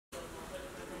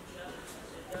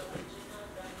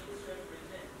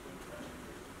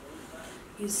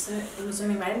You're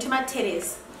zooming right into my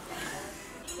titties.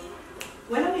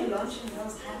 When are we launching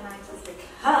those headlines?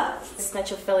 Because The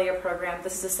Snatchofilia program.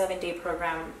 This is a 7-day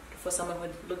program for someone who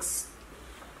looks.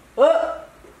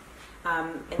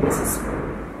 And this is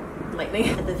lightning.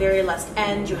 At the very last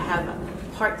end, you have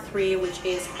part 3, which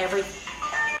is every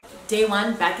day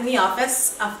 1 back in the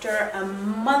office after a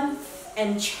month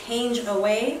and change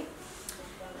away.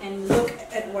 And look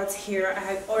at what's here. I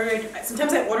had ordered.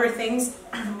 Sometimes I order things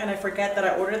and I forget that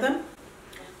I ordered them.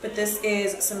 But this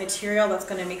is some material that's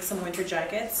going to make some winter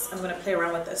jackets. I'm going to play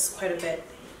around with this quite a bit.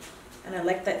 And I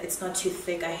like that it's not too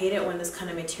thick. I hate it when this kind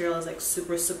of material is like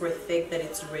super, super thick, that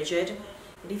it's rigid.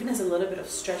 It even has a little bit of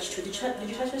stretch to it. Did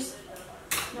you touch this?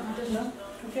 No, I didn't know.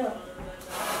 I can feel it.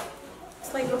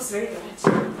 It's like, it looks very good.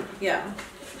 Yeah.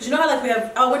 Because you know how like we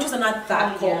have, winters are not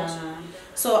that cold. Yeah.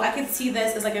 So I could see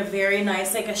this as like a very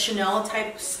nice, like a Chanel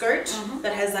type skirt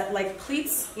that has that like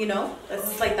pleats, you know,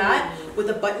 that's like that with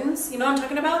the buttons. You know what I'm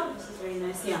talking about? This is very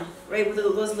nice. Yeah, right, with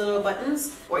those little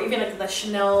buttons, or even like the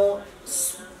Chanel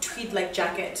tweed like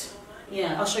jacket.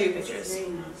 Yeah, I'll show you pictures. This is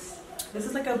very nice. This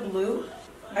is like a blue.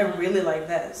 I really like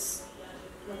this.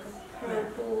 Like a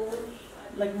purple,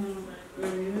 like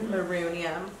maroon,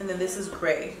 yeah. And then this is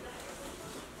gray.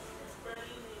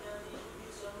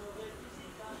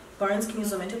 Barnes, can you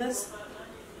zoom into this?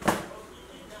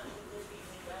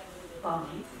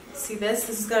 See this?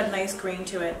 This has got a nice grain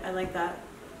to it. I like that.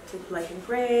 It's like black and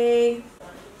gray.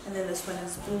 And then this one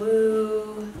is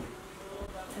blue.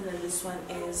 And then this one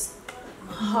is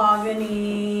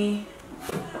mahogany.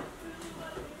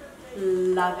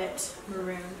 Love it.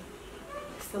 Maroon.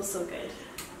 Feels so good.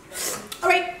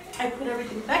 Alright, I put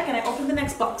everything back and I open the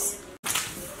next box.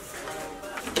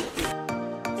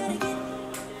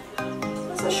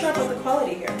 I'm not sure about the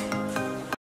quality here.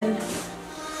 And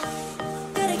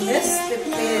this, they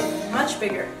made it much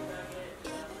bigger.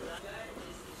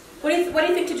 What do you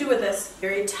think to do with this?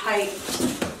 Very tight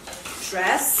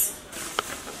dress.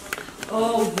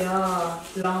 Oh yeah,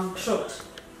 long, short.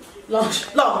 Long,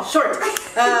 short.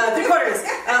 3/4,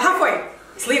 halfway.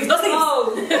 Sleeves, no sleeves.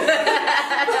 Oh.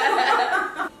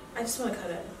 I just want to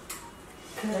cut it.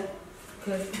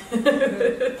 Cut it.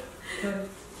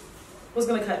 Who's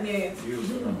gonna cut me? You.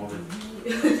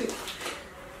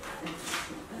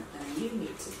 You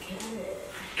need to cut it.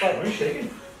 What? Are you shaking?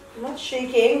 I'm not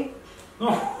shaking.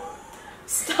 No.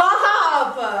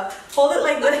 Stop! Hold it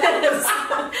like this.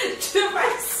 To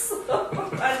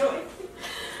myself.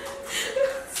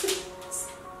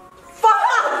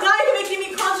 Fuck! Now you're making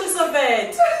me conscious of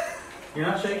it. You're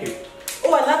not shaking.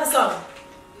 Oh, I love the song.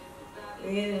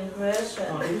 Impression.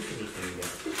 Oh, you should just do it again.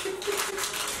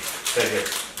 Stay here.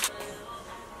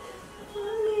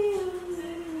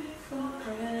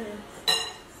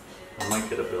 I might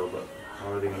get a bill, but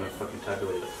how are they gonna fucking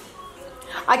tabulate it?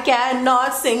 I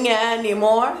cannot sing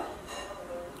anymore.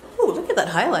 Ooh, look at that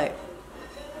highlight.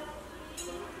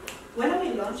 When are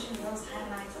we launching those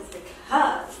headlines?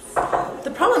 Because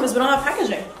The problem is we don't have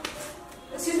packaging.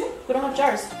 excuse me? We don't have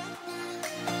jars.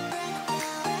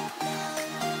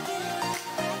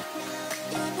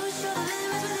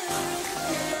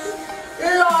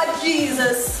 Lord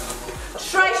Jesus.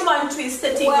 Try one twist the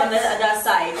thing on the other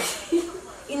side.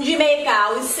 In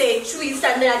Jamaica, we say twist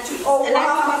and then a twist. Oh, and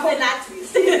wow. then a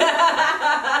twist.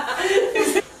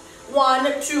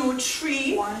 1, 2,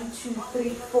 3. 1, 2, 3,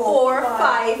 4,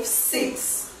 5, 6.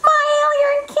 Smile,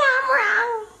 you're in camera.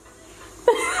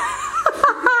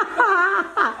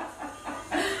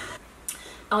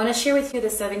 I want to share with you the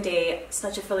 7-day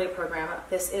Snatchofilia program.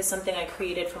 This is something I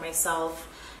created for myself.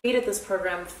 I created this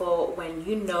program for when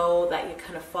you know that you're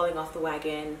kind of falling off the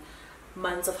wagon.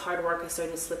 Months of hard work are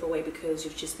starting to slip away because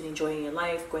you've just been enjoying your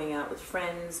life, going out with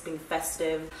friends, being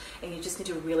festive, and you just need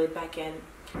to reel it back in.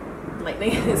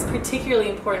 Lightning is particularly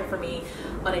important for me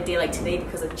on a day like today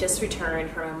because I've just returned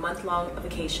from a month-long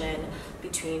vacation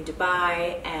between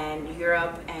Dubai and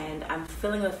Europe, and I'm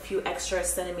feeling a few extra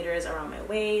centimeters around my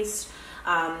waist.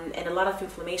 And a lot of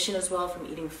inflammation as well from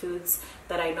eating foods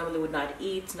that I normally would not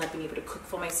eat, not being able to cook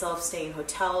for myself, staying in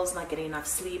hotels, not getting enough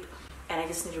sleep, and I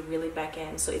just need to reel it back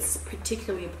in. So it's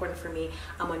particularly important for me.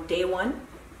 I'm on day 1.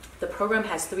 The program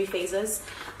has 3 phases.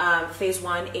 Phase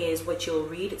 1 is what you'll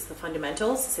read. It's the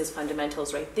fundamentals. It says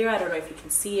fundamentals right there. I don't know if you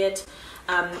can see it.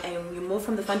 And you move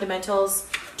from the fundamentals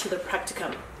to the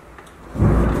practicum.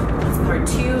 That's part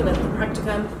 2, that's the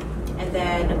practicum. And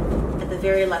then at the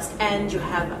very last end, you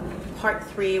have part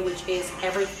 3, which is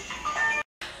every.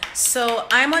 So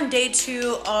I'm on day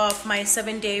 2 of my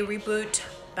 7-day reboot,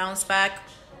 bounce back.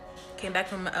 Came back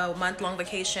from a month-long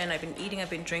vacation. I've been eating,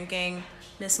 I've been drinking,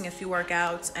 missing a few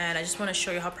workouts, and I just want to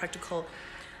show you how practical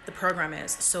the program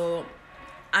is. So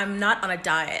I'm not on a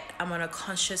diet. I'm on a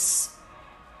consciousness,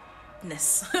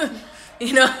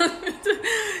 you know?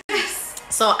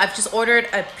 So I've just ordered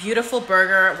a beautiful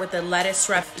burger with a lettuce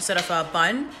wrap instead of a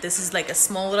bun. This is like a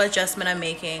small little adjustment I'm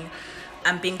making.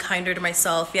 I'm being kinder to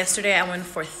myself. Yesterday I went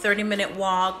for a 30-minute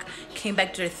walk, came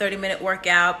back to a 30-minute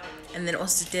workout, and then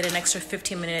also did an extra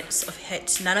 15 minutes of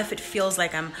HIIT. None of it feels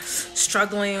like I'm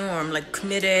struggling or I'm like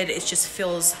committed. It just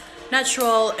feels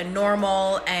natural and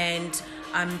normal, and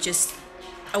I'm just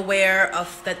aware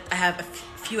of that I have a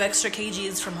few extra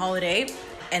kgs from holiday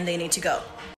and they need to go.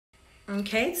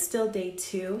 Okay, it's still day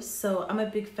 2, so I'm a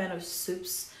big fan of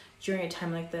soups during a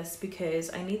time like this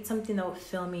because I need something that will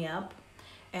fill me up,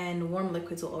 and warm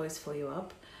liquids will always fill you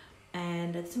up.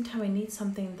 And at the same time, I need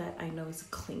something that I know is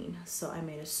clean. So I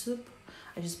made a soup.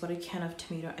 I just bought a can of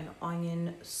tomato and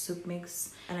onion soup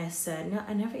mix. And I said, no,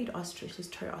 I never eat ostrich. Let's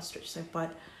try ostrich. So I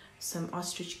bought some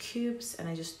ostrich cubes and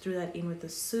I just threw that in with the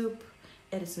soup.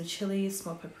 Added some chili,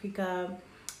 smoked paprika,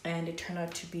 and it turned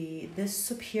out to be this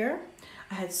soup here.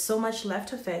 I had so much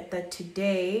left of it that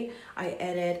today I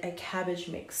added a cabbage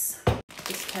mix.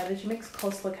 This cabbage mix,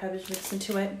 coleslaw cabbage mix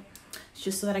into it,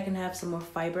 just so that I can have some more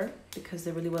fiber because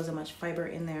there really wasn't much fiber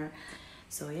in there.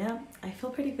 So yeah, I feel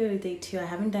pretty good with day 2. I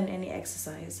haven't done any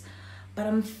exercise, but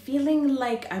I'm feeling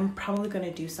like I'm probably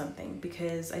gonna do something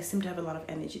because I seem to have a lot of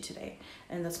energy today,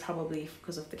 and that's probably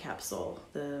because of the capsule,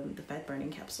 the fat burning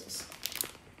capsules.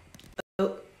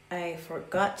 Oh, I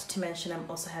forgot to mention I'm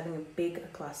also having a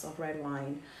big glass of red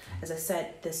wine. As I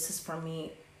said, this is for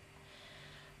me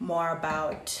more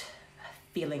about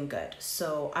feeling good.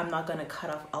 So I'm not gonna cut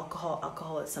off alcohol.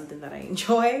 Alcohol is something that I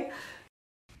enjoy.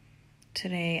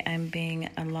 Today I'm being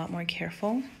a lot more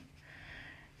careful.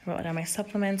 I wrote down my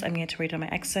supplements. I'm yet to write down my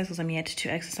exercise because I'm yet to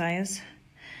exercise.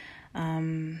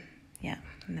 Yeah,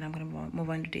 and then I'm gonna move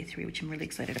on to day 3, which I'm really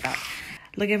excited about.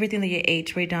 Look at everything that you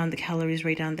ate, write down the calories,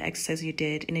 write down the exercise you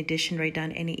did. In addition, write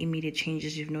down any immediate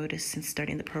changes you've noticed since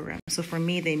starting the program. So for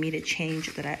me, the immediate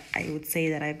change that I would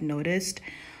say that I've noticed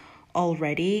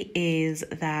already is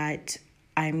that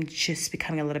I'm just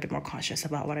becoming a little bit more conscious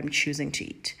about what I'm choosing to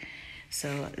eat.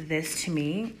 So this to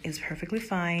me is perfectly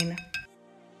fine.